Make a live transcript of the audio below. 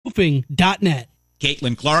Roofing.net.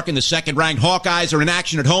 Caitlin Clark and the second-ranked Hawkeyes are in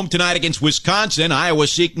action at home tonight against Wisconsin. Iowa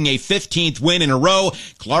seeking a 15th win in a row.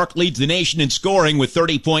 Clark leads the nation in scoring with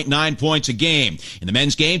 30.9 points a game. In the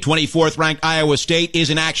men's game, 24th-ranked Iowa State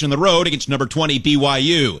is in action on the road against number 20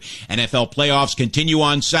 BYU. NFL playoffs continue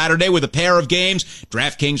on Saturday with a pair of games.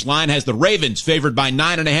 DraftKings line has the Ravens favored by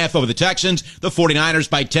 9.5 over the Texans, the 49ers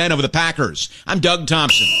by 10 over the Packers. I'm Doug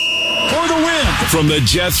Thompson. For the win. From the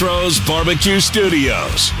Jethro's Barbecue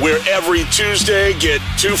Studios, where every Tuesday get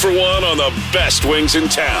 2 for $1 on the best wings in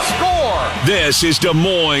town. Score! This is Des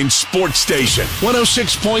Moines Sports Station,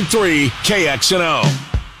 106.3 KXNO.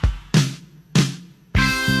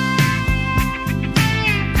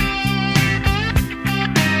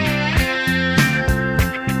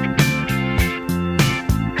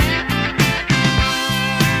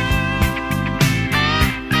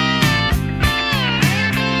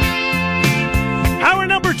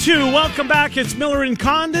 Welcome back. It's Miller and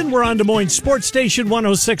Condon. We're on Des Moines Sports Station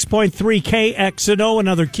 106.3 KXNO.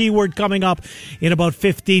 Another keyword coming up in about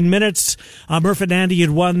 15 minutes. Murph and Andy had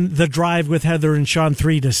won the drive with Heather and Sean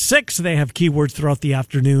 3-6. They have keywords throughout the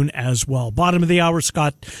afternoon as well. Bottom of the hour,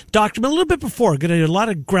 Scott Dochterman. A little bit before. Got a lot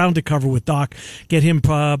of ground to cover with Doc. Get him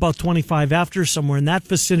about 25 after, somewhere in that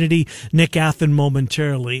vicinity. Nick Athan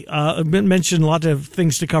momentarily. Mentioned a lot of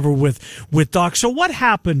things to cover with Doc. So what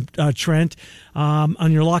happened, Trent?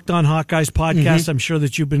 On your Locked On Hawkeyes podcast, I'm sure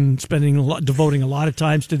that you've been devoting a lot of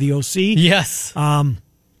times to the OC. Yes.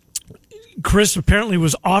 Chryst apparently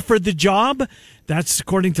was offered the job. That's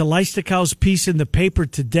according to Leistikow's piece in the paper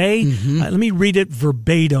today. Let me read it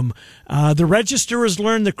verbatim. The Register has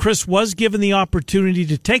learned that Chryst was given the opportunity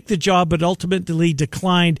to take the job, but ultimately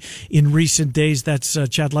declined in recent days. That's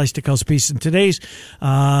Chad Leistikow's piece in today's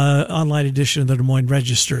online edition of the Des Moines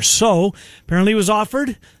Register. So apparently he was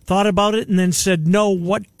offered, thought about it, and then said no.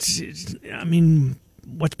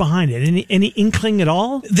 What's behind it? Any inkling at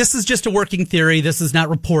all? This is just a working theory. This is not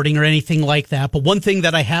reporting or anything like that. But one thing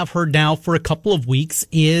that I have heard now for a couple of weeks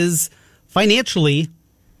is financially,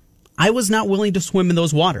 I was not willing to swim in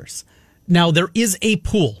those waters. Now, there is a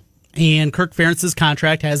pool, and Kirk Ferentz's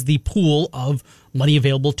contract has the pool of money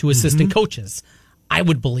available to assistant coaches. I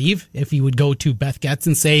would believe if you would go to Beth Getz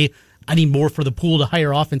and say, I need more for the pool to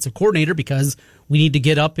hire offensive coordinator because we need to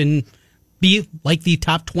get up and be like the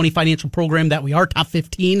top 20 financial program that we are, top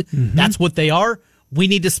 15. That's what they are. We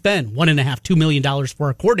need to spend $1.5–2 million for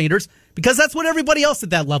our coordinators because that's what everybody else at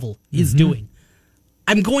that level is doing.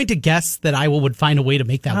 I'm going to guess that Iowa would find a way to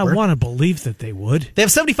make that work. I want to believe that they would. They have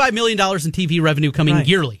 $75 million in TV revenue coming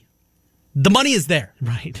yearly. The money is there.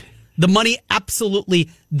 Right. The money, absolutely,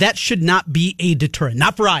 that should not be a deterrent.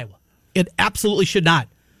 Not for Iowa. It absolutely should not.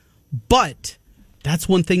 But that's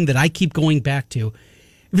one thing that I keep going back to.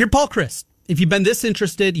 If you're Paul Chryst, if you've been this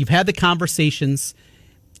interested, you've had the conversations,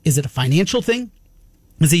 is it a financial thing?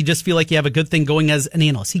 Does he just feel like you have a good thing going as an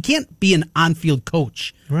analyst? He can't be an on-field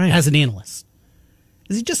coach as an analyst.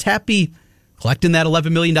 Is he just happy collecting that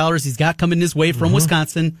 $11 million he's got coming his way from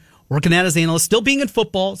Wisconsin, working at his analyst, still being in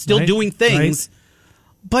football, still doing things,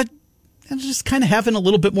 but just kind of having a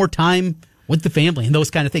little bit more time with the family and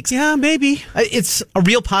those kind of things? Yeah, maybe. It's a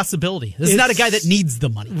real possibility. This is not a guy that needs the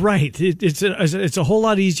money. Right. It's a whole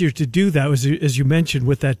lot easier to do that, as you mentioned,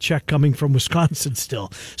 with that check coming from Wisconsin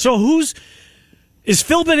still. So is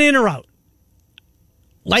Philbin in or out?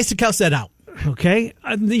 Leistikow said out. Okay.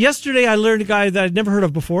 Yesterday I learned a guy that I'd never heard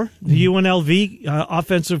of before, the UNLV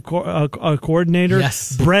offensive coordinator.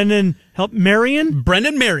 Yes. Brendan Marion?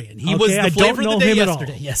 Brendan Marion. He was the flavor of the day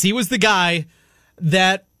yesterday. Yes, he was the guy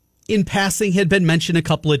that in passing had been mentioned a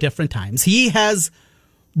couple of different times. He has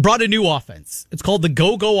brought a new offense. It's called the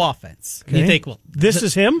Go-Go offense. Okay. You think, this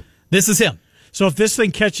is him? This is him. So if this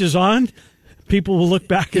thing catches on, people will look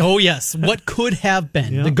back at yes. What could have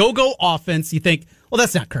been. The Go-Go offense, you think, well,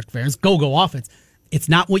 that's not Kirk Ferentz. Go-Go offense. It's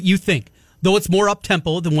not what you think. Though it's more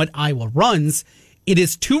up-tempo than what Iowa runs, it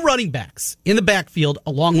is two running backs in the backfield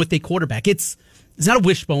along with a quarterback. It's not a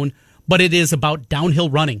wishbone, but it is about downhill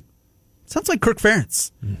running. Sounds like Kirk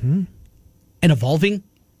Ferentz. And evolving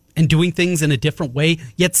and doing things in a different way,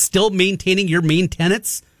 yet still maintaining your main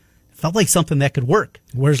tenets. Felt like something that could work.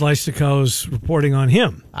 Where's Leistikow's reporting on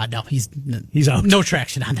him? No, he's out. No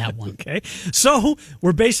traction on that one. Okay. So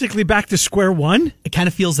we're basically back to square one? It kind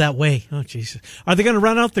of feels that way. Oh, Jesus. Are they going to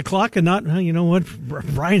run out the clock and not, you know what,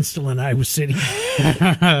 Brian's still in Iowa City?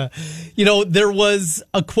 There was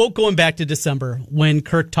a quote going back to December when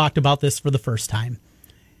Kirk talked about this for the first time.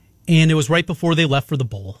 And it was right before they left for the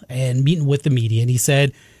bowl and meeting with the media. And he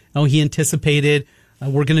said, he anticipated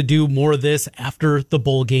we're going to do more of this after the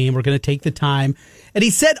bowl game. We're going to take the time. And he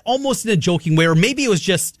said almost in a joking way, or maybe it was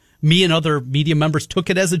just me and other media members took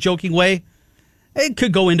it as a joking way, it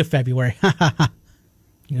could go into February.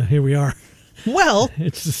 Yeah, here we are. Well,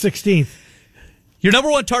 it's the 16th. Your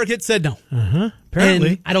number one target said no. Apparently.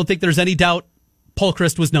 And I don't think there's any doubt Paul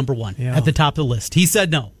Chryst was number one at the top of the list. He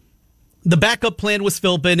said no. The backup plan was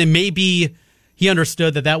Philbin, and maybe he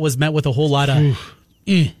understood that was met with a whole lot of...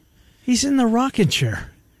 He's in the rocking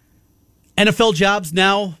chair. NFL jobs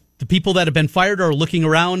now, the people that have been fired are looking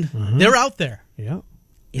around. They're out there. Yeah.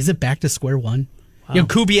 Is it back to square one? Wow.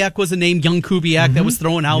 Kubiak was a name, young Kubiak, that was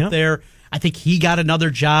thrown out there. I think he got another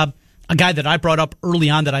job. A guy that I brought up early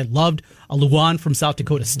on that I loved, a Luan from South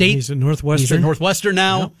Dakota State. He's at Northwestern. He's at Northwestern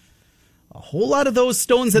now. Yep. A whole lot of those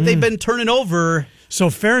stones that they've been turning over. So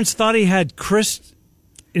Ferentz thought he had Chryst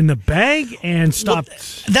in the bag and stopped.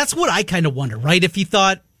 Well, that's what I kind of wonder, right? If he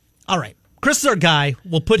thought, all right, Chryst is our guy.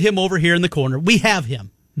 We'll put him over here in the corner. We have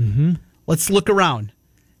him. Let's look around.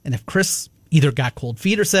 And if Chryst either got cold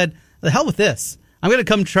feet or said, the hell with this. I'm going to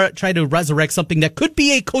come try to resurrect something that could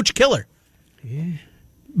be a coach killer. Yeah.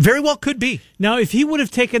 Very well could be. Now, if he would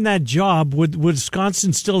have taken that job, would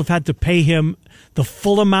Wisconsin still have had to pay him the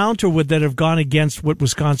full amount, or would that have gone against what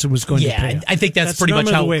Wisconsin was going to pay him? I think that's pretty much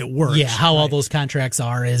how the way it works. Yeah, how all those contracts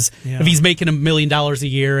are is if he's making $1 million a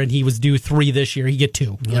year and he was due $3 million this year, he get $2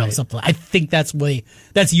 million. You know, something. I think that's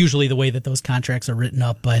usually the way that those contracts are written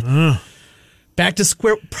up. But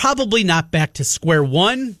probably not back to square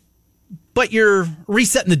one. But you're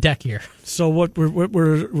resetting the deck here. So what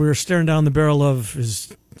we're staring down the barrel of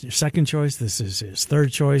is your second choice. This is his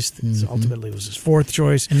third choice. This ultimately was his fourth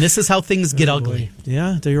choice. And this is how things get ugly.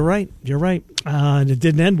 Yeah, you're right. You're right. And it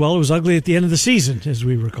didn't end well. It was ugly at the end of the season, as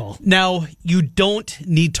we recall. Now, you don't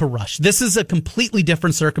need to rush. This is a completely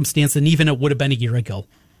different circumstance than even it would have been a year ago.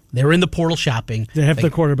 They were in the portal shopping. They have their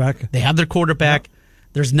quarterback. They have their quarterback. Yep.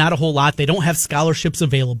 There's not a whole lot. They don't have scholarships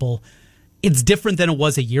available. It's different than it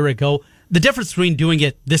was a year ago. The difference between doing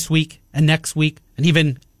it this week and next week and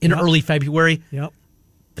even in early February,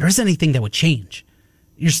 there isn't anything that would change.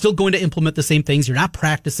 You're still going to implement the same things. You're not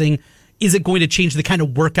practicing. Is it going to change the kind of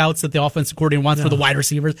workouts that the offensive coordinator wants for the wide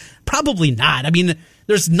receivers? Probably not. I mean,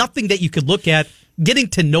 there's nothing that you could look at. Getting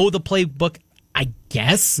to know the playbook, I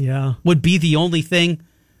guess, would be the only thing.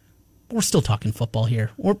 We're still talking football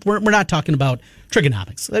here. We're not talking about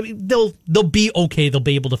trigonomics. I mean, they'll be okay. They'll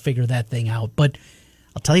be able to figure that thing out. But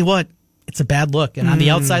I'll tell you what, it's a bad look. And on the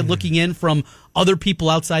outside looking in from other people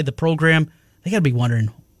outside the program, they got to be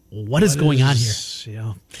wondering, what is going on here?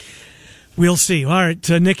 Yeah. We'll see. All right,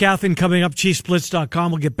 Nick Athan coming up,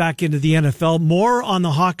 ChiefsBlitz.com. We'll get back into the NFL. More on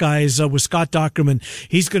the Hawkeyes with Scott Dochterman.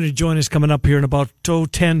 He's going to join us coming up here in about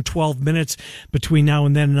 10, 12 minutes. Between now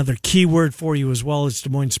and then, another keyword for you as well. It's Des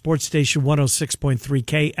Moines Sports Station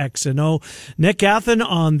 106.3 KXNO. Nick Athan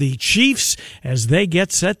on the Chiefs as they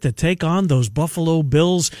get set to take on those Buffalo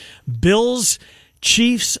Bills.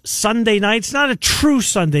 Chiefs Sunday night. It's not a true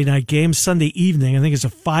Sunday night game. Sunday evening. I think it's a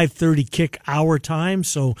 5:30 kick our time.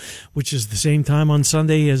 So, which is the same time on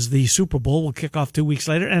Sunday as the Super Bowl. Will kick off 2 weeks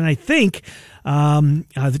later. And I think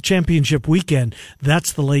the championship weekend,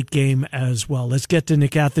 that's the late game as well. Let's get to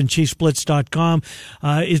Nick Athan, ChiefsBlitz.com.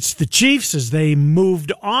 It's the Chiefs as they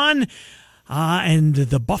moved on. And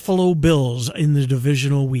the Buffalo Bills in the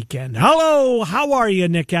divisional weekend. Hello, how are you,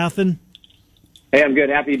 Nick Athan? Hey, I'm good.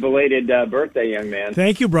 Happy belated birthday, young man.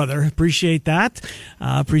 Thank you, brother. Appreciate that.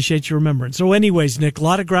 Appreciate your remembrance. So anyways, Nick, a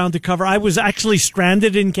lot of ground to cover. I was actually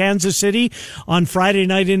stranded in Kansas City on Friday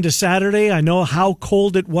night into Saturday. I know how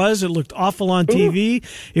cold it was. It looked awful on TV.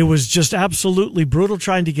 It was just absolutely brutal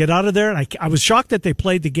trying to get out of there. And I was shocked that they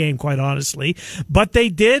played the game, quite honestly. But they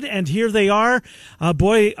did, and here they are.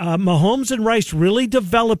 Mahomes and Rice really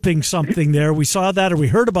developing something there. We saw that, or we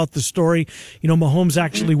heard about the story. You know, Mahomes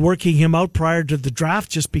actually working him out prior to the draft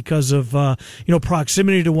just because of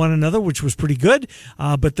proximity to one another, which was pretty good.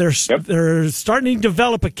 But they're starting to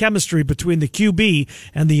develop a chemistry between the QB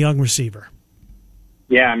and the young receiver.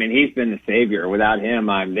 Yeah, I mean, he's been the savior. Without him,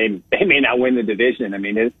 they may not win the division. I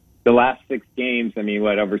mean, the last 6 games, I mean,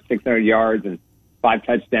 over 600 yards and 5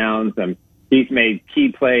 touchdowns. He's made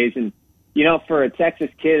key plays. And, for a Texas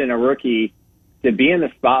kid and a rookie to be in the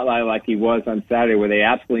spotlight like he was on Saturday, where they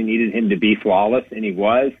absolutely needed him to be flawless, and he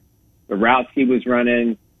was, the routes he was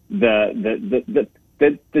running, the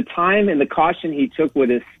time and the caution he took with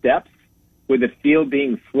his steps, with the field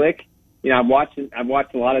being slick. I've watched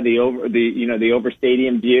a lot of the over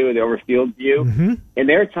stadium view, the over field view, and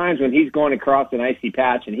there are times when he's going across an icy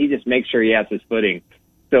patch and he just makes sure he has his footing.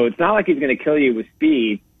 So it's not like he's going to kill you with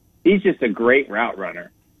speed. He's just a great route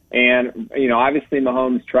runner, and obviously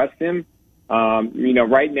Mahomes trusts him.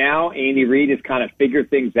 Right now Andy Reid has kind of figured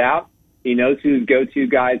things out. He knows who his go-to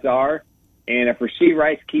guys are. And if Rashee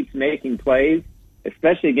Rice keeps making plays,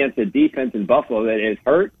 especially against a defense in Buffalo that is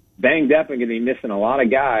hurt, banged up, and going to be missing a lot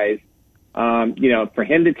of guys, for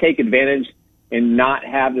him to take advantage and not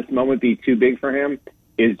have this moment be too big for him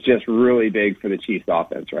is just really big for the Chiefs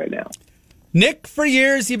offense right now. Nick, for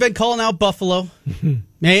years you've been calling out Buffalo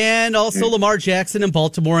and also Lamar Jackson in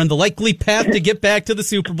Baltimore and the likely path to get back to the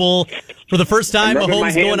Super Bowl for the first time.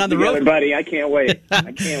 Mahomes going on the road. Buddy, I can't wait.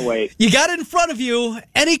 I can't wait. You got it in front of you.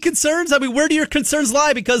 Any concerns? I mean, where do your concerns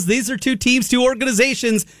lie? Because these are two teams, two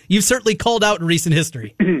organizations you've certainly called out in recent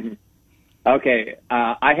history. Okay,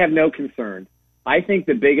 I have no concerns. I think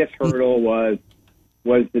the biggest hurdle was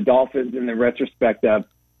the Dolphins in the retrospect of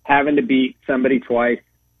having to beat somebody twice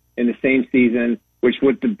in the same season, which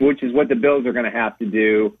is what the Bills are going to have to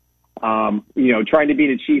do. Trying to beat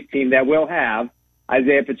a Chiefs team that will have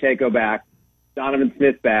Isaiah Pacheco back, Donovan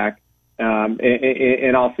Smith back,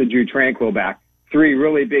 and also Drew Tranquill back. Three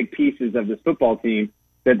really big pieces of this football team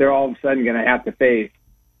that they're all of a sudden going to have to face.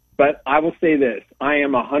 But I will say this. I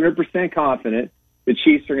am 100% confident the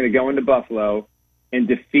Chiefs are going to go into Buffalo and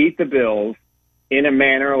defeat the Bills in a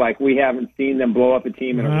manner like we haven't seen them blow up a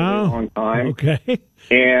team in a really long time. Okay.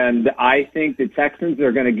 And I think the Texans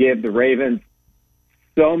are going to give the Ravens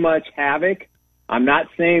so much havoc. I'm not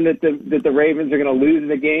saying that the Ravens are going to lose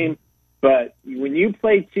the game, but when you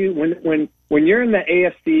play when you're in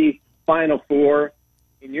the AFC Final Four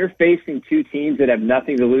and you're facing two teams that have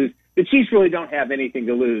nothing to lose, the Chiefs really don't have anything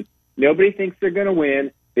to lose. Nobody thinks they're going to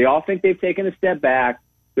win. They all think they've taken a step back.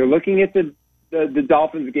 They're looking at the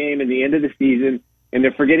Dolphins game at the end of the season, and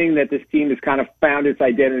they're forgetting that this team has kind of found its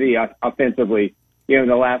identity offensively, in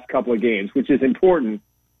the last couple of games, which is important.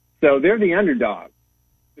 So they're the underdog.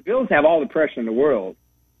 The Bills have all the pressure in the world.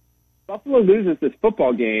 Buffalo loses this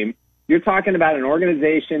football game. You're talking about an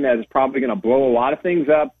organization that is probably going to blow a lot of things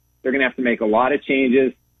up. They're going to have to make a lot of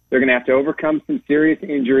changes. They're going to have to overcome some serious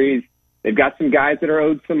injuries. They've got some guys that are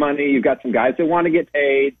owed some money. You've got some guys that want to get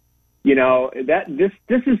paid.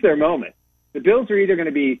 This is their moment. The Bills are either going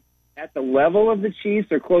to be at the level of the Chiefs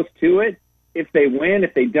or close to it. If they win,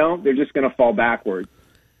 if they don't, they're just going to fall backwards.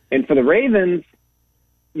 And for the Ravens,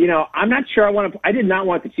 I'm not sure I did not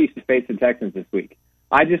want the Chiefs to face the Texans this week.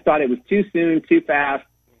 I just thought it was too soon, too fast.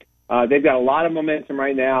 They've got a lot of momentum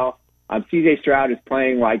right now. C.J. Stroud is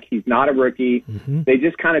playing like he's not a rookie. Mm-hmm. They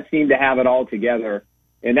just kind of seem to have it all together.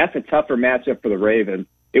 And that's a tougher matchup for the Ravens.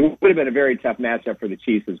 It would have been a very tough matchup for the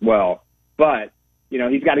Chiefs as well. But,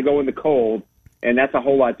 he's got to go in the cold, and that's a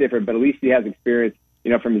whole lot different. But at least he has experience,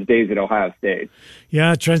 from his days at Ohio State.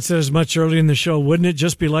 Yeah, Trent said as much earlier in the show. Wouldn't it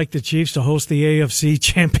just be like the Chiefs to host the AFC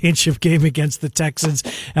Championship game against the Texans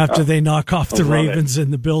after they knock off the Ravens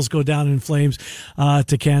and the Bills go down in flames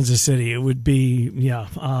to Kansas City? It would be,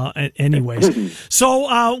 anyways.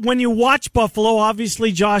 So when you watch Buffalo,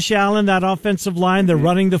 obviously Josh Allen, that offensive line, they're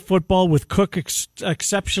running the football with Cook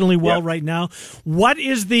exceptionally well right now. What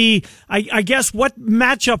is I guess, what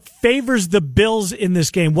matchup favors the Bills in this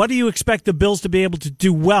game? What do you expect the Bills to be able to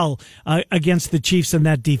do well against the Chiefs in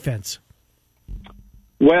that defense?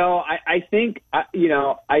 Well, I think you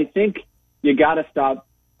got to stop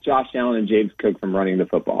Josh Allen and James Cook from running the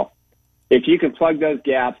football. If you can plug those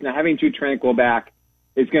gaps, now having Drew Tranquill back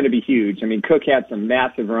is going to be huge. I mean, Cook had some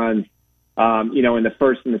massive runs, in the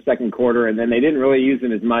first and the second quarter, and then they didn't really use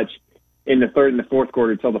him as much in the third and the fourth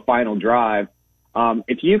quarter until the final drive.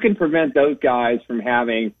 If you can prevent those guys from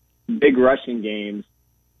having big rushing games,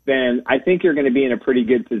 then I think you're going to be in a pretty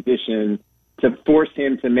good position to force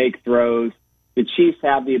him to make throws. The Chiefs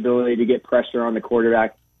have the ability to get pressure on the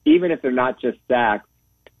quarterback, even if they're not just sacks.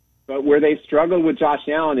 But where they struggled with Josh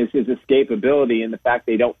Allen is his escapability and the fact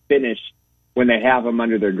they don't finish when they have him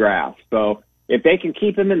under their grasp. So if they can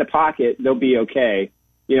keep him in the pocket, they'll be okay.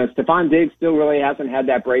 Stephon Diggs still really hasn't had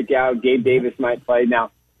that breakout. Gabe Davis might play. Now,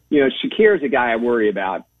 Shakir's a guy I worry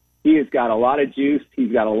about. He has got a lot of juice.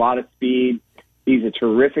 He's got a lot of speed. He's a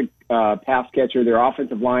terrific pass catcher. Their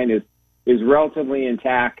offensive line is relatively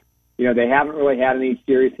intact. They haven't really had any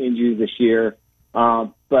serious injuries this year.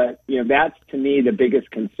 But that's, to me, the biggest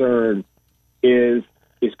concern is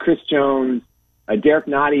Chris Jones. Derek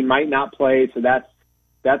Nottie might not play, so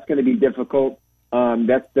that's going to be difficult.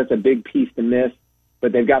 That's a big piece to miss.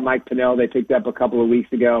 But they've got Mike Pennell they picked up a couple of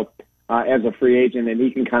weeks ago as a free agent, and he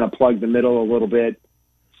can kind of plug the middle a little bit.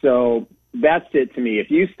 So that's it to me. If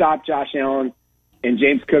you stop Josh Allen and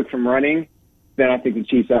James Cook from running, then I think the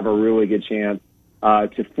Chiefs have a really good chance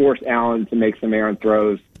to force Allen to make some errant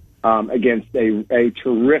throws against a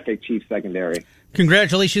terrific Chiefs secondary.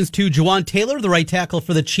 Congratulations to Juwan Taylor, the right tackle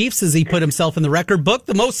for the Chiefs, as he put himself in the record book.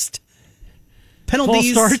 The most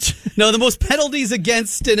penalties. False start. No, the most penalties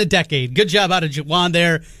against in a decade. Good job out of Juwan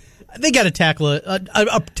there. they got to tackle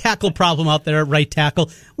a tackle problem out there at right tackle.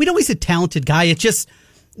 We know he's a talented guy. It's just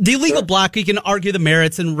the illegal block. You can argue the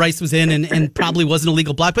merits, and Rice was in and probably wasn't a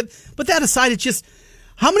legal block. But that aside, it's just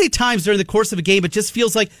how many times during the course of a game it just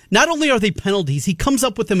feels like not only are they penalties, he comes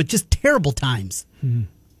up with them at just terrible times.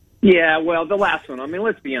 Yeah, well, the last one, I mean,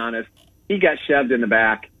 let's be honest. He got shoved in the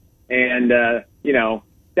back, and,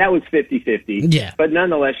 that was 50-50. Yeah. But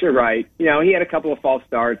nonetheless, you're right. He had a couple of false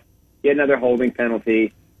starts. He had another holding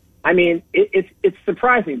penalty. I mean, it's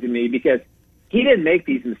surprising to me because he didn't make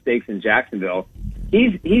these mistakes in Jacksonville.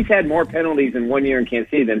 He's had more penalties in 1 year in Kansas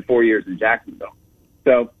City than 4 years in Jacksonville.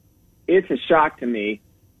 So it's a shock to me.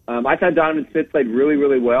 I thought Donovan Smith played really,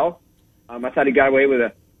 really well. I thought he got away with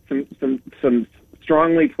some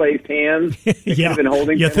strongly placed hands. Yeah, been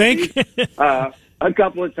holding you penalties, think? a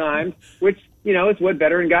couple of times, which is what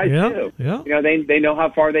veteran guys do. Yeah. They know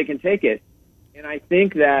how far they can take it. And I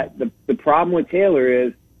think that the problem with Taylor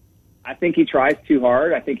is I think he tries too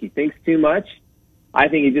hard. I think he thinks too much. I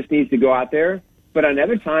think he just needs to go out there. But on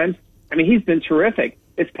other times, I mean, he's been terrific.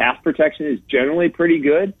 His pass protection is generally pretty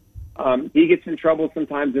good. He gets in trouble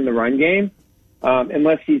sometimes in the run game,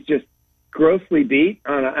 unless he's just grossly beat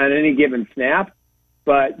on any given snap.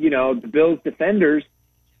 But, the Bills defenders,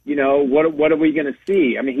 what are we going to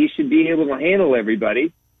see? I mean, he should be able to handle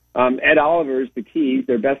everybody. Ed Oliver's the Keys,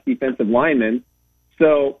 their best defensive lineman.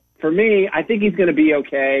 So for me, I think he's going to be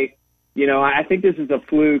okay. I think this is a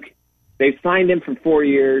fluke. They've signed him for 4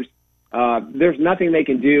 years. There's nothing they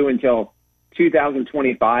can do until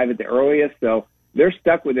 2025 at the earliest. So they're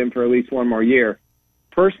stuck with him for at least one more year.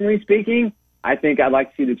 Personally speaking, I think I'd like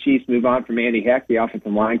to see the Chiefs move on from Andy Heck, the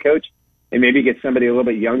offensive line coach, and maybe get somebody a little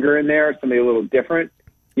bit younger in there, somebody a little different,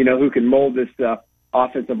 who can mold this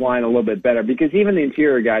offensive line a little bit better. Because even the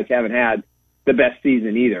interior guys haven't had the best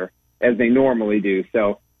season either, as they normally do.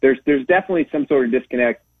 So there's definitely some sort of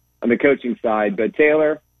disconnect on the coaching side. But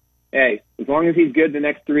Taylor, hey, as long as he's good the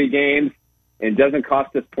next 3 games and doesn't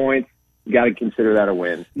cost us points, you got to consider that a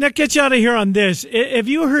win. Nick, get you out of here on this. Have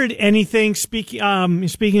you heard anything, speaking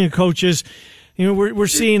of coaches, we're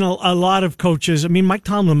seeing a lot of coaches. I mean, Mike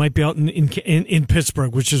Tomlin might be out in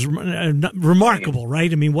Pittsburgh, which is remarkable,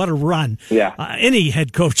 right? I mean, what a run. Yeah. Any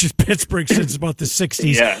head coach in Pittsburgh since about the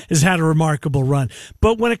 60s has had a remarkable run.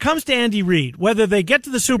 But when it comes to Andy Reid, whether they get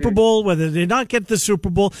to the Super Bowl, whether they not get to the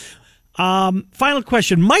Super Bowl, final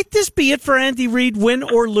question. Might this be it for Andy Reid, win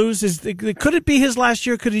or lose? Could it be his last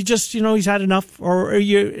year? Could he just, he's had enough? Or are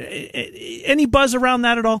you any buzz around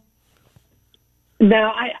that at all?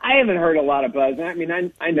 No, I haven't heard a lot of buzz. I mean,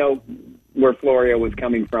 I know where Florio was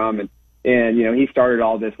coming from, and he started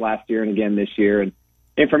all this last year and again this year.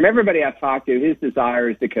 And from everybody I've talked to, his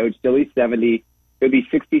desire is to coach till he's 70. He'll be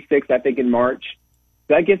 66, I think, in March.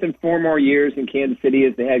 So that gives him 4 more years in Kansas City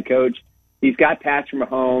as the head coach. He's got Patrick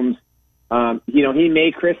Mahomes. He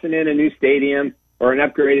may christen in a new stadium or an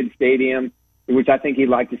upgraded stadium, which I think he'd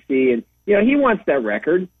like to see. And, he wants that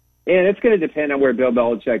record. And it's going to depend on where Bill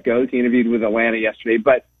Belichick goes. He interviewed with Atlanta yesterday.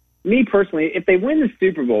 But me personally, if they win the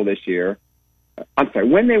Super Bowl this year,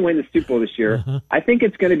 when they win the Super Bowl this year, I think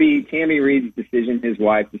it's going to be Tammy Reid's decision, his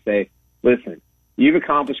wife, to say, listen, you've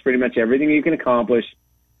accomplished pretty much everything you can accomplish.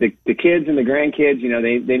 The kids and the grandkids,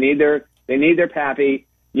 they need their pappy.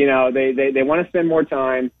 They want to spend more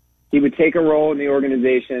time. He would take a role in the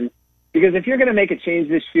organization. Because if you're going to make a change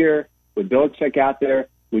this year with Belichick out there,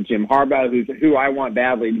 with Jim Harbaugh, who I want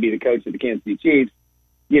badly to be the coach of the Kansas City Chiefs,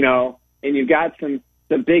 and you've got some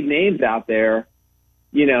big names out there,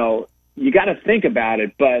 you got to think about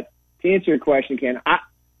it. But to answer your question, Ken,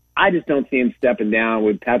 I just don't see him stepping down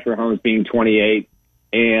with Patrick Mahomes being 28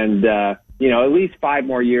 and, at least 5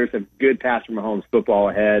 more years of good Patrick Mahomes football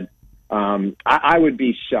ahead. I would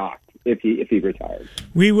be shocked if he retired.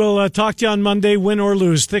 We will talk to you on Monday, win or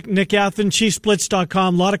lose. Nick Athan,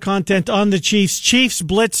 ChiefsBlitz.com. A lot of content on the Chiefs.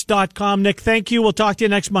 ChiefsBlitz.com. Nick, thank you. We'll talk to you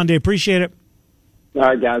next Monday. Appreciate it. All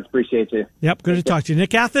right, guys. Appreciate you. Yep, good to talk to you. Nick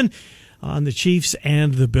Athan on the Chiefs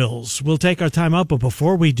and the Bills. We'll take our time out, but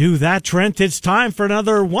before we do that, Trent, it's time for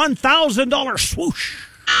another $1,000 swoosh.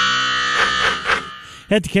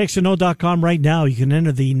 Head to KXNO.com right now. You can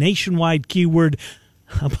enter the nationwide keyword.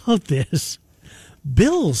 How about this?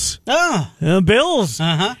 Bills. Bills.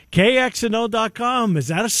 KXNO.com. Is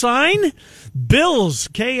that a sign? Bills.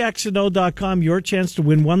 KXNO.com. Your chance to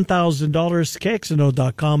win $1,000.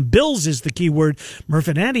 KXNO.com. Bills is the keyword. Murph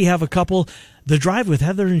and Andy have a couple. The Drive with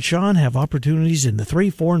Heather and Sean have opportunities in the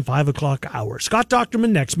 3, 4, and 5 o'clock hour. Scott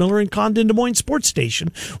Dochterman next. Miller and Condon, Des Moines Sports Station,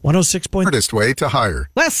 106. Hardest way to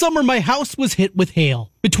hire. Last summer, my house was hit with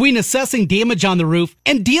hail. Between assessing damage on the roof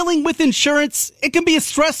and dealing with insurance, it can be a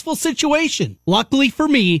stressful situation. Luckily for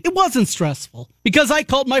me, it wasn't stressful. Because I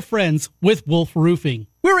called my friends with Wolf Roofing.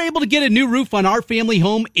 We were able to get a new roof on our family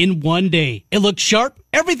home in one day. It looked sharp,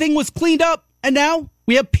 everything was cleaned up, and now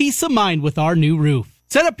we have peace of mind with our new roof.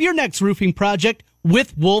 Set up your next roofing project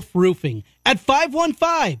with Wolf Roofing at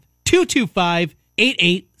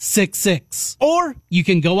 515-225-8866. Or you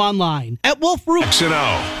can go online at Wolf Roofing.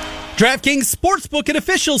 DraftKings Sportsbook, an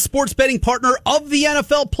official sports betting partner of the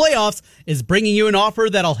NFL playoffs, is bringing you an offer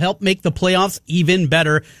that'll help make the playoffs even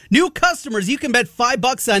better. New customers, you can bet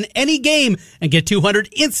 $5 on any game and get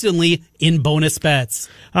 $200 instantly in bonus bets.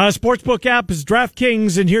 Sportsbook app is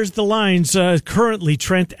DraftKings, and here's the lines currently,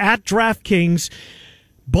 Trent, at DraftKings.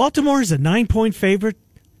 Baltimore is a 9-point favorite.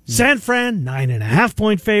 San Fran,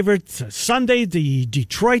 9.5-point favorite. Sunday, the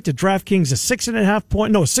Detroit, the DraftKings, a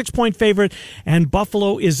 6-point favorite, and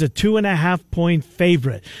Buffalo is a 2.5-point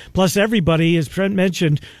favorite. Plus, everybody, as Trent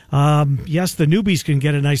mentioned, yes, the newbies can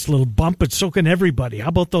get a nice little bump, but so can everybody. How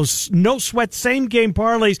about those no-sweat same-game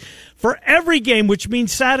parlays for every game, which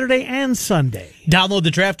means Saturday and Sunday? Download the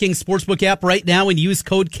DraftKings Sportsbook app right now and use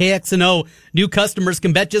code KXNO. New customers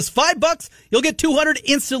can bet just $5. You'll get $200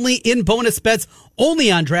 instantly in bonus bets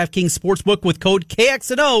only on DraftKings Sportsbook with code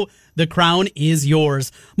KXNO. The crown is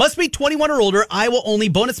yours. Must be 21 or older. Iowa only.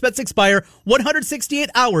 Bonus bets expire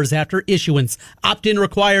 168 hours after issuance. Opt-in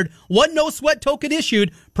required. One no-sweat token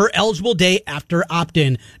issued per eligible day after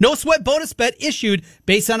opt-in. No-sweat bonus bet issued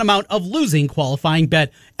based on amount of losing qualifying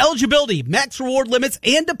bet. Eligibility, max reward limits,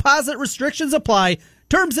 and deposit restrictions apply.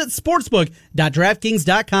 Terms at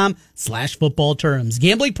sportsbook.draftkings.com/football terms.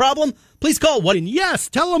 Gambling problem? Please call 1. Yes,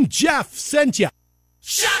 tell them Jeff sent you.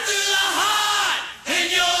 Shot through the heart, and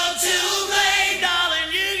you're too late,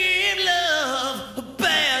 darling. You give love a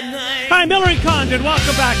bad name. Hi, Miller and Condon.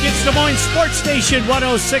 Welcome back. It's Des Moines Sports Station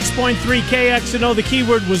 106.3 KXNO. The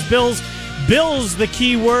keyword was Bills. Bills, the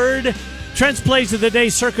keyword. Trent's Plays of the Day,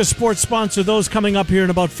 Circa Sports sponsor. Those coming up here in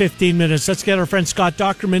about 15 minutes. Let's get our friend Scott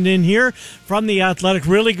Dochterman in here from The Athletic.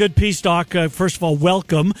 Really good piece, Doc. First of all,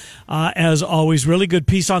 welcome. As always, really good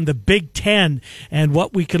piece on the Big Ten and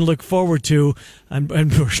what we can look forward to.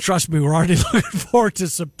 And trust me, we're already looking forward to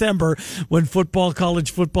September when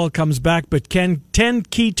college football comes back. But 10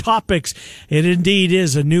 key topics. It indeed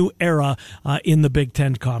is a new era in the Big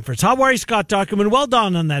Ten Conference. How are you, Scott Dochterman? Well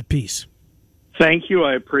done on that piece. Thank you.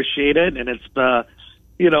 I appreciate it. And it's, I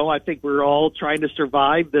think we're all trying to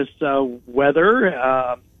survive this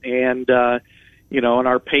weather. And our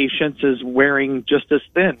patience is wearing just as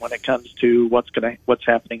thin when it comes to what's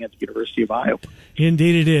happening at the University of Iowa.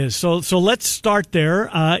 Indeed it is. So let's start there.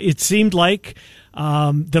 It seemed like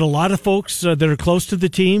that a lot of folks that are close to the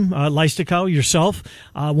team, Leistikow, yourself,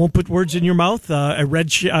 won't put words in your mouth. I read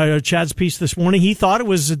Chad's piece this morning. He thought it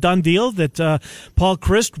was a done deal, that Paul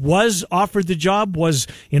Chryst was offered the job, was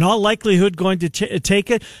in all likelihood going to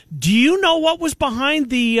take it. Do you know what was behind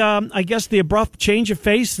the abrupt change of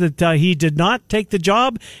pace, that he did not take the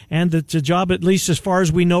job, and that the job, at least as far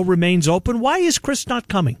as we know, remains open? Why is Chryst not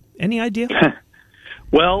coming? Any idea?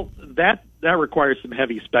 Well, that requires some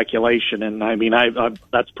heavy speculation, and I mean,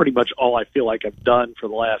 that's pretty much all I feel like I've done for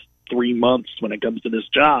the last 3 months when it comes to this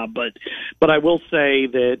job. But I will say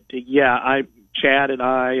that, Chad and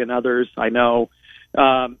I and others I know,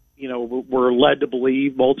 we're led to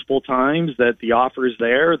believe multiple times that the offer is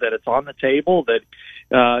there, that it's on the table, that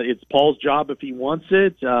it's Paul's job if he wants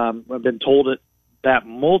it. I've been told that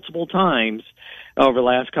multiple times over the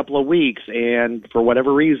last couple of weeks, and for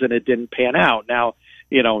whatever reason, it didn't pan out. Now,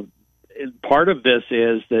 part of this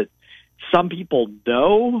is that some people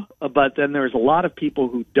know, but then there's a lot of people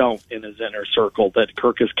who don't in his inner circle, that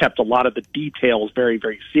Kirk has kept a lot of the details very,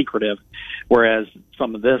 very secretive, whereas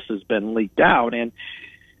some of this has been leaked out. And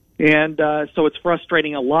so it's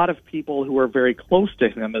frustrating a lot of people who are very close to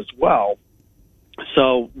him as well.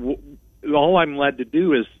 So all I'm led to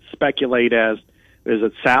do is speculate is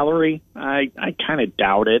it salary? I kind of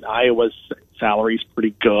doubt it. Iowa's salary is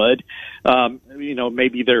pretty good.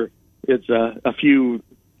 Maybe it's a few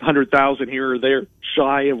 100,000 here or there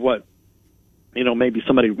shy of what, maybe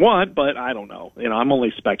somebody would want, but I don't know. I'm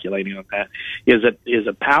only speculating on that. Is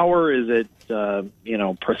it power? Is it,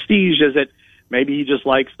 prestige? Is it maybe he just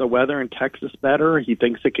likes the weather in Texas better? He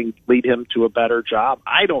thinks it can lead him to a better job.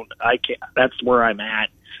 I can't. That's where I'm at,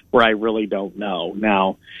 where I really don't know.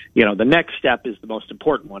 Now, the next step is the most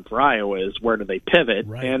important one for Iowa, is where do they pivot?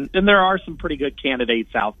 Right. And there are some pretty good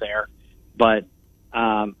candidates out there, but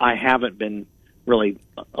I haven't been really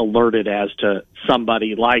alerted as to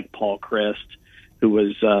somebody like Paul Chryst, who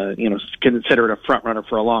was, considered a front runner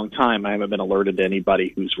for a long time. I haven't been alerted to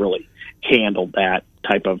anybody who's really handled that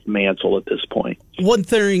type of mantle at this point. One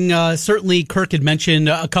thing, certainly Kirk had mentioned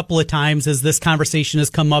a couple of times as this conversation has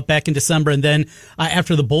come up back in December and then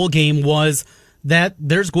after the bowl game was that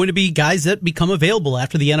there's going to be guys that become available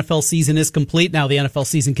after the NFL season is complete. Now the NFL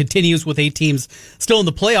season continues with 8 teams still in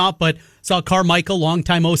the playoff, but saw Carmichael,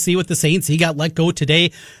 longtime OC with the Saints. He got let go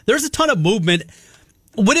today. There's a ton of movement.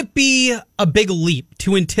 Would it be a big leap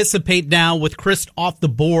to anticipate now with Chryst off the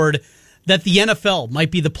board that the NFL might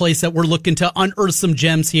be the place that we're looking to unearth some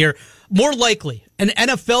gems here? More likely, an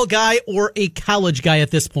NFL guy or a college guy at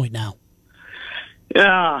this point now?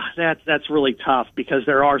 Yeah, that's really tough because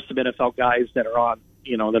there are some NFL guys that are on,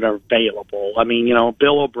 that are available. I mean,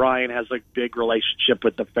 Bill O'Brien has a big relationship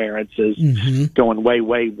with the Ferentzes going way,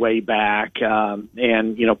 way, way back.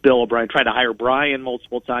 And Bill O'Brien tried to hire Brian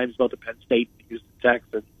multiple times, both at Penn State and Houston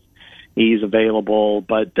Texans. He's available.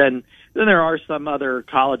 But then there are some other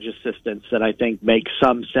college assistants that I think make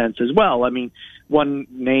some sense as well. I mean, one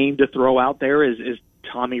name to throw out there is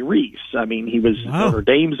Tommy Rees. I mean, he was Notre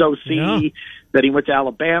Dame's OC. Yeah. Then he went to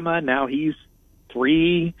Alabama. Now he's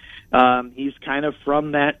 3. He's kind of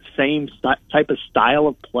from that same type of style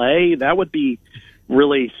of play. That would be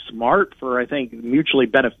really smart for, I think, mutually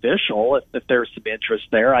beneficial if there's some interest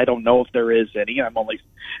there. I don't know if there is any. I'm only,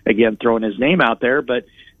 again, throwing his name out there. But,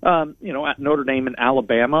 Notre Dame and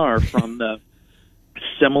Alabama are from the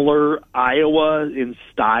similar Iowa in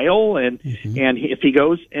style. And if he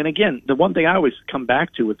goes, and again, the one thing I always come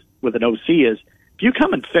back to with an OC is, if you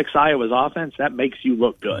come and fix Iowa's offense, that makes you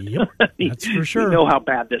look good. Yep, that's for sure. You know how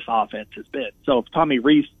bad this offense has been. So if Tommy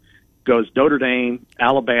Rees goes Notre Dame,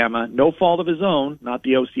 Alabama, no fault of his own, not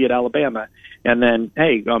the OC at Alabama, and then,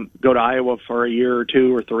 hey, go to Iowa for a year or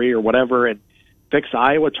 2 or 3 or whatever and fix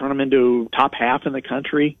Iowa, turn them into top half in the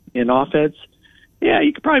country in offense, yeah,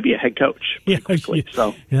 you could probably be a head coach quickly.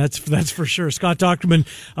 So that's for sure. Scott Dochterman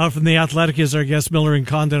from The Athletic is our guest. Miller and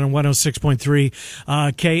Condon on 106.3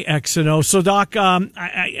 KXNO. So, Doc,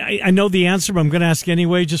 I know the answer, but I'm going to ask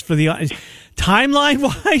anyway, just for the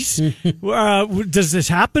timeline-wise. Does this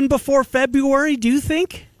happen before February, do you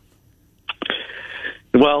think?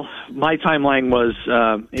 Well, my timeline was,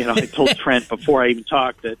 I told Trent before I even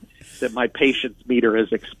talked that my patience meter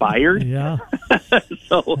has expired. Yeah.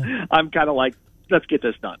 So I'm kind of like, let's get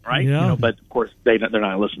this done, right? Yeah. But of course they're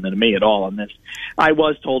not listening to me at all on this. I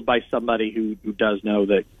was told by somebody who does know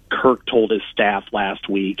that Kirk told his staff last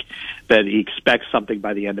week that he expects something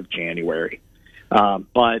by the end of January.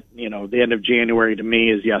 But the end of January to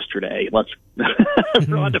me is yesterday.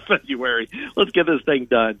 We're on to February. Let's get this thing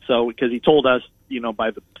done. So because he told us, he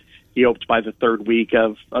hoped by the 3rd week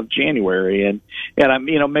of January, and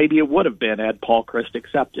maybe it would have been had Paul Chryst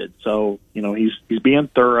accepted. So he's being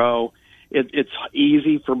thorough. It's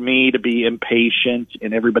easy for me to be impatient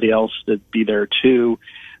and everybody else to be there too,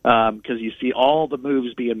 because you see all the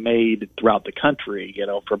moves being made throughout the country.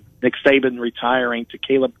 From Nick Saban retiring to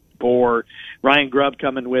Caleb Bohr, Ryan Grubb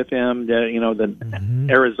coming with him,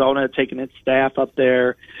 Arizona taking its staff up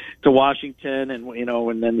there to Washington,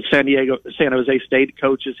 and then San Jose State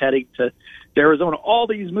coaches heading to Arizona. All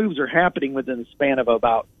these moves are happening within the span of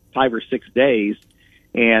about 5 or 6 days.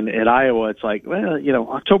 And at Iowa, it's like,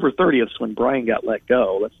 October 30th is when Brian got let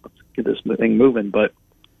go. Let's get this thing moving. But,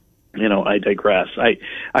 I digress. I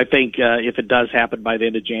think if it does happen by the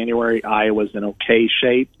end of January, Iowa's in okay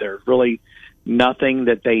shape. There's really nothing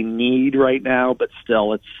that they need right now, but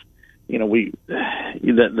still it's,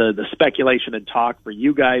 the speculation and talk for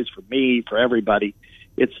you guys, for me, for everybody,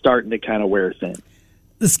 it's starting to kind of wear thin.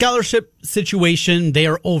 The scholarship situation, they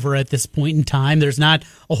are over at this point in time. There's not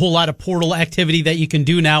a whole lot of portal activity that you can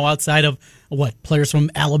do now outside of players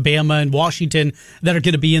from Alabama and Washington that are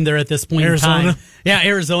going to be in there at this point in time. Yeah,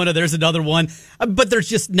 Arizona, there's another one. But there's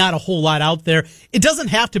just not a whole lot out there. It doesn't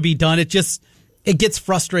have to be done. It gets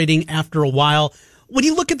frustrating after a while. When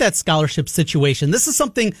you look at that scholarship situation, this is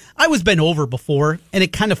something I was been over before, and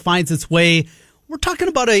it kind of finds its way. We're talking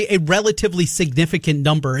about a relatively significant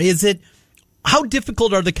number. How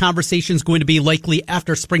difficult are the conversations going to be likely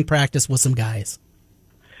after spring practice with some guys?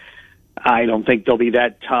 I don't think they'll be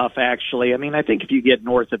that tough, actually. I mean, I think if you get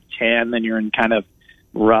north of 10, then you're in kind of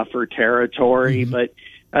rougher territory. Mm-hmm.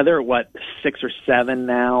 But there are, 6 or 7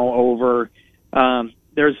 now over.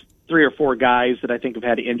 There's 3 or 4 guys that I think have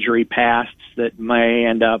had injury pasts that may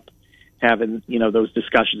end up having, those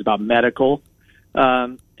discussions about medical.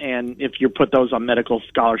 And if you put those on medical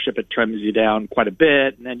scholarship, it trims you down quite a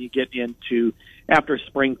bit. And then you get into after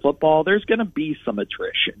spring football, there's going to be some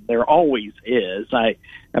attrition. There always is. I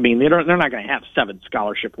mean, they're not going to have 7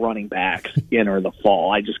 scholarship running backs enter the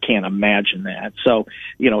fall. I just can't imagine that. So,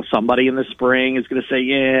 somebody in the spring is going to say,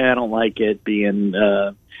 yeah, I don't like it being,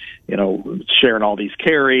 sharing all these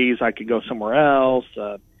carries. I could go somewhere else.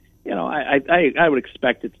 I would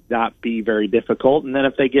expect it to not be very difficult. And then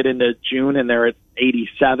if they get into June and they're at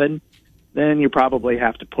 87, then you probably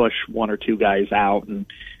have to push one or two guys out. And,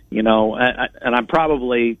 and I'm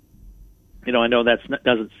probably, I know that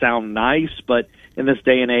doesn't sound nice, but in this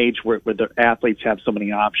day and age where the athletes have so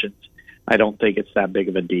many options, I don't think it's that big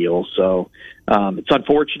of a deal. So it's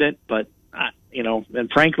unfortunate, but and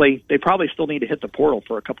frankly, they probably still need to hit the portal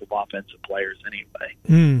for a couple of offensive players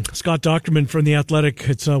anyway. Scott Dochterman from The Athletic.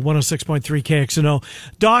 It's 106.3 KXNO.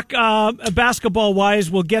 Doc, basketball-wise,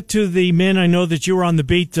 we'll get to the men. I know that you were on the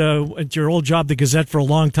beat at your old job, the Gazette, for a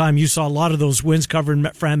long time. You saw a lot of those wins covering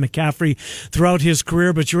Fran McCaffrey throughout his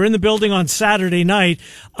career, but you were in the building on Saturday night.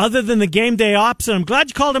 Other than the game day ops, and I'm glad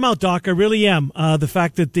you called him out, Doc. I really am. The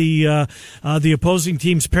fact that the opposing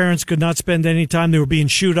team's parents could not spend any time. They were being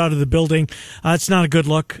shooed out of the building. It's not a good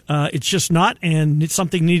look. It's just not, and it's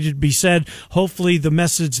something needed to be said. Hopefully the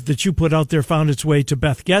message that you put out there found its way to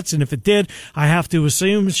Beth Getz, and if it did, I have to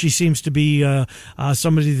assume she seems to be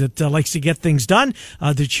somebody that likes to get things done,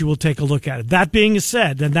 that she will take a look at it. That being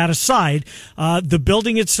said, and that aside, the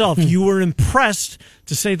building itself, you were impressed,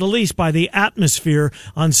 to say the least, by the atmosphere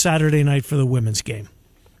on Saturday night for the women's game.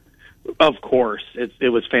 Of course, it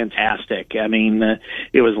was fantastic. I mean,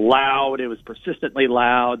 it was loud. It was persistently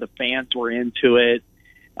loud. The fans were into it.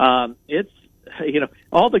 It's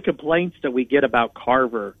all the complaints that we get about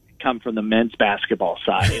Carver come from the men's basketball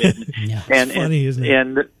side. It's funny, isn't it?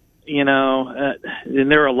 And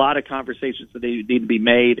and there are a lot of conversations that need to be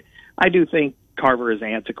made. I do think Carver is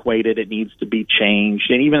antiquated. It needs to be changed,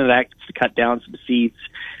 and even that to cut down some seats,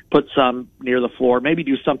 put some near the floor, maybe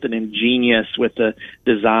do something ingenious with the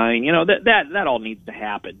design. That all needs to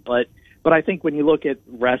happen. But I think when you look at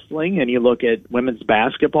wrestling and you look at women's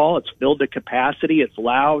basketball, it's filled to capacity. It's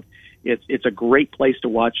loud. It's a great place to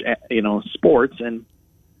watch, sports, and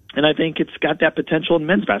I think it's got that potential in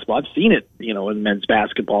men's basketball. I've seen it, in men's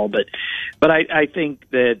basketball, but I think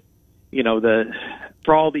that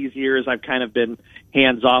for all these years, I've kind of been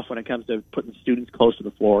hands off when it comes to putting students close to the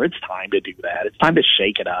floor. It's time to do that. It's time to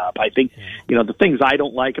shake it up. I think, the things I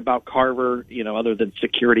don't like about Carver, other than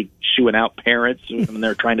security shooing out parents when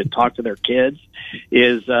they're trying to talk to their kids,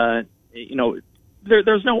 is, there's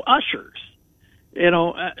no ushers.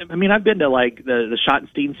 I've been to like the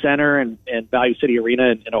Schottenstein Center and Value City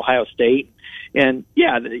Arena in Ohio State. And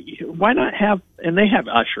why not have, and they have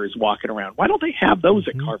ushers walking around. Why don't they have those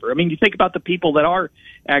at Carver? I mean, you think about the people that are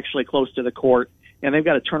actually close to the court and they've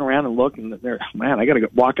got to turn around and look and I got to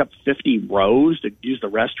walk up 50 rows to use the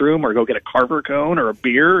restroom or go get a Carver cone or a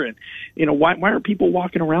beer. And, why are people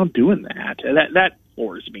walking around doing that? That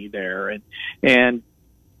floors me there. And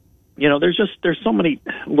there's so many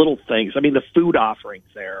little things. I mean, the food offerings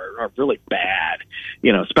there are really bad,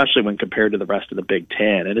 especially when compared to the rest of the Big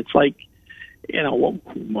Ten. And it's like, you have why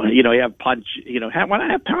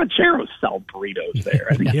not have Pancheros sell burritos there?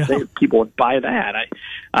 I think people would buy that.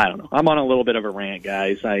 I don't know. I'm on a little bit of a rant,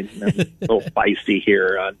 guys. I'm a little feisty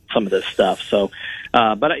here on some of this stuff. So,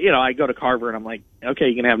 but I go to Carver and I'm like, okay,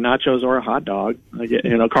 you can have nachos or a hot dog. I get,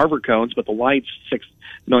 Carver cones, but the line's 6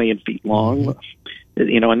 million feet long.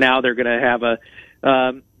 And now they're going to have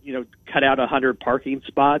cut out 100 parking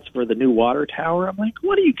spots for the new water tower. I'm like,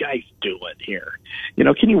 what are you guys doing here?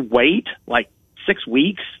 Can you wait like 6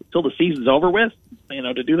 weeks till the season's over with,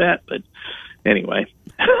 to do that? But anyway,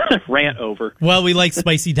 rant over. Well, we like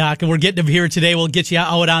Spicy Doc, and we're getting him here today. We'll get you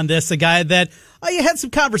out on this. A guy that you had some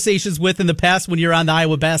conversations with in the past when you were on the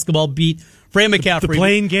Iowa basketball beat. Fran McCaffrey. The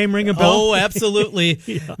playing game ring a bell? Oh, absolutely.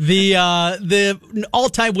 The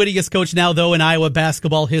all-time winningest coach now, though, in Iowa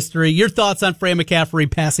basketball history. Your thoughts on Fran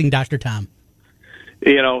McCaffrey passing Dr. Tom?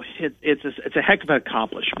 It's a heck of an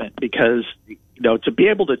accomplishment because, to be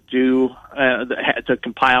able to to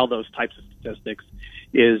compile those types of statistics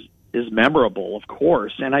is memorable, of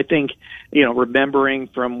course. And I think, remembering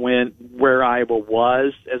from where Iowa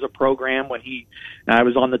was as a program when I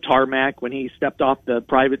was on the tarmac when he stepped off the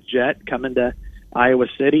private jet coming to Iowa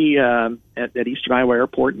City at Eastern Iowa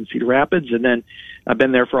Airport in Cedar Rapids, and then I've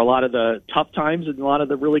been there for a lot of the tough times and a lot of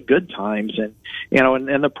the really good times, and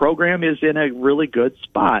and the program is in a really good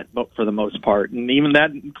spot for the most part, and even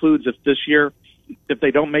that includes if this year if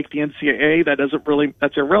they don't make the NCAA,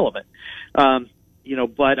 that's irrelevant.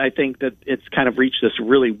 But I think that it's kind of reached this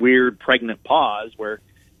really weird pregnant pause where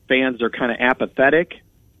fans are kind of apathetic.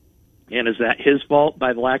 And is that his fault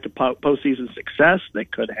by the lack of postseason success?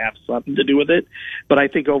 That could have something to do with it. But I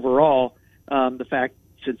think overall, the fact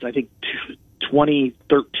since I think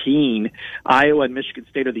 2013, Iowa and Michigan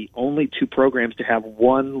State are the only two programs to have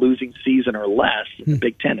one losing season or less in the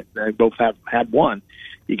Big Ten. They both have had one.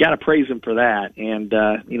 you got to praise him for that. And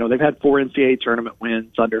they've had 4 NCAA tournament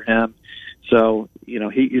wins under him, so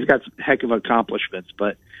he's got some heck of accomplishments.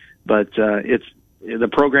 But it's the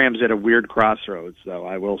program's at a weird crossroads, though,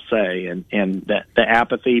 I will say, and that the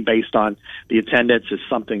apathy based on the attendance is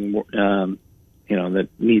something that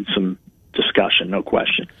needs some discussion, no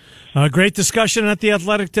question. Great discussion at The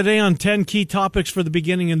Athletic today on 10 key topics for the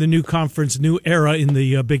beginning in the new conference, new era in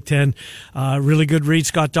the Big Ten. Really good read,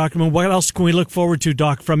 Scott Dochterman. What else can we look forward to,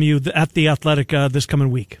 Doc, from you at The Athletic this coming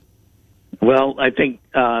week? Well, I think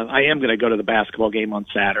I am going to go to the basketball game on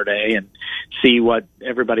Saturday and see what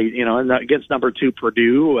everybody, against number 2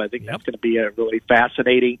 Purdue. I think that's going to be a really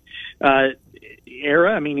fascinating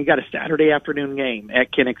era. I mean, you got a Saturday afternoon game at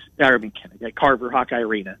at Carver Hawkeye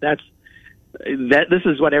Arena. This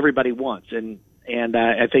is what everybody wants, and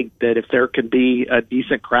I think that if there can be a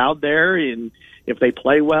decent crowd there, and if they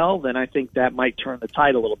play well, then I think that might turn the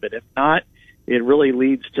tide a little bit. If not, it really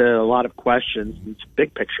leads to a lot of questions and some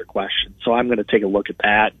big picture questions. So I'm going to take a look at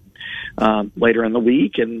that later in the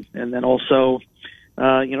week, and then also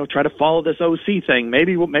try to follow this OC thing.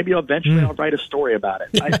 Maybe eventually I'll write a story about it.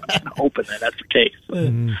 I'm hoping that that's the case.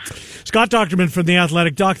 Scott Dochterman from The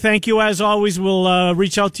Athletic. Doc, thank you as always. We'll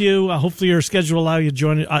reach out to you. Hopefully your schedule will allow you to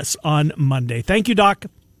join us on Monday. Thank you, Doc.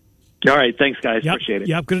 All right. Thanks, guys. Appreciate it.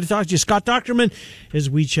 Yep. Good to talk to you. Scott Dochterman, as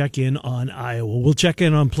we check in on Iowa. We'll check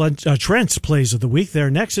in on Trent's plays of the week. There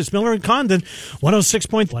next, it's Miller and Condon,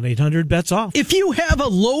 106.1-800-BETS-OFF. If you have a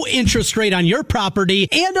low interest rate on your property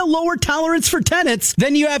and a lower tolerance for tenants,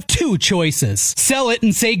 then you have 2 choices. Sell it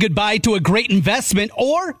and say goodbye to a great investment,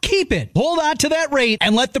 or keep it. Hold on to that rate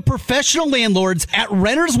and let the professional landlords at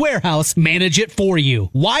Renter's Warehouse manage it for you.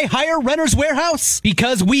 Why hire Renter's Warehouse?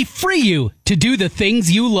 Because we free you to do the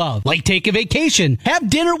things you love, like take a vacation, have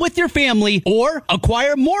dinner with your family, or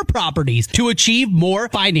acquire more properties to achieve more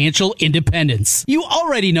financial independence. You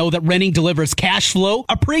already know that renting delivers cash flow,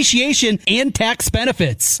 appreciation, and tax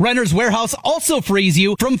benefits. Renter's Warehouse also frees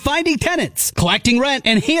you from finding tenants, collecting rent,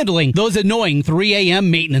 and handling those annoying 3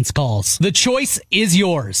 a.m. maintenance calls. The choice is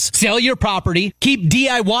yours. Sell your property, keep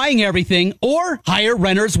DIYing everything, or hire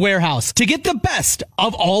Renter's Warehouse to get the best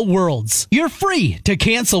of all worlds. You're free to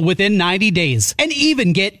cancel within 90 days and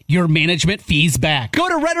even get your management fees back. Go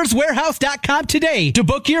to renterswarehouse.com today to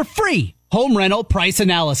book your free home rental price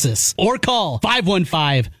analysis or call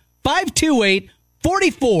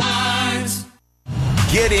 515-528-44.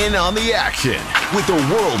 Get in on the action with the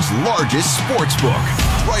world's largest sports book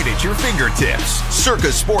right at your fingertips.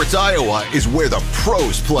 Circa Sports Iowa is where the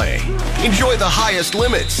pros play. Enjoy the highest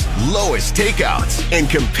limits, lowest takeouts, and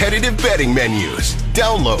competitive betting menus.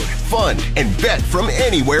 Download, fund, and bet from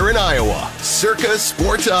anywhere in Iowa. Circa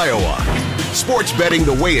Sports Iowa. Sports betting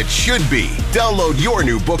the way it should be. Download your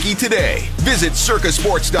new bookie today. Visit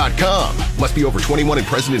circasports.com. Must be over 21 and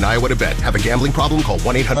present in Iowa to bet. Have a gambling problem? Call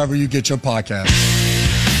 1-800. However you get your podcast.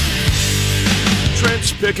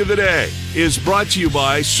 Trent's Pick of the Day is brought to you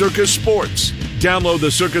by Circa Sports. Download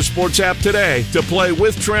the Circa Sports app today to play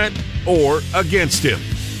with Trent or against him.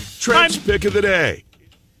 Trent's Pick of the Day.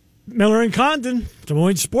 Miller and Condon, Des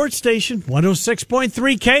Moines Sports Station, 106.3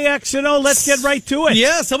 KXNO. Let's get right to it.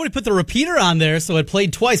 Yeah, somebody put the repeater on there, so it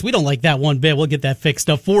played twice. We don't like that one bit. We'll get that fixed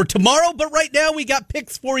up for tomorrow. But right now, we got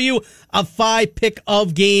picks for you, a 5-pick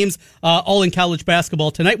of games, all in college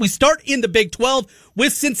basketball tonight. We start in the Big 12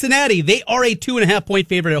 with Cincinnati. They are a 2.5-point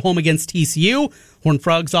favorite at home against TCU. Horned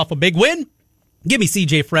Frogs off a big win. Give me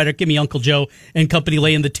C.J. Frederick, give me Uncle Joe and company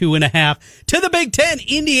laying the 2.5. To the Big 10,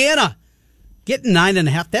 Indiana. Getting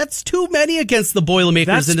 9.5. That's too many against the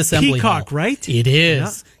Boilermakers in Assembly Peacock, Hall. right? It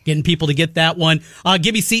is. Yeah. Getting people to get that one.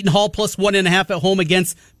 Give me Seton Hall plus 1.5 at home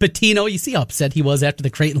against Patino. You see how upset he was after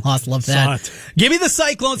the Creighton loss. Love that. Give me the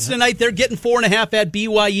Cyclones tonight. They're getting 4.5 at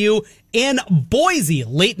BYU. And Boise,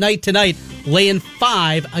 late night tonight, laying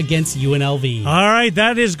 5 against UNLV. All right,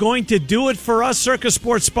 that is going to do it for us. Circa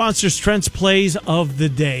Sports sponsors Trent's Plays of the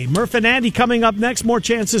Day. Murph and Andy coming up next. More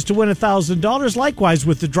chances to win $1,000. Likewise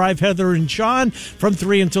with the Drive, Heather and Sean from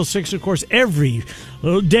 3 until 6. Of course, every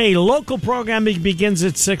day local programming begins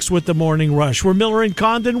at 6 with the Morning Rush. We're Miller and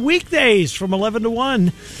Condon weekdays from 11 to 1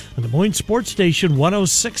 on the Des Moines Sports Station,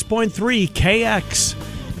 106.3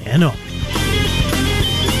 KXNO.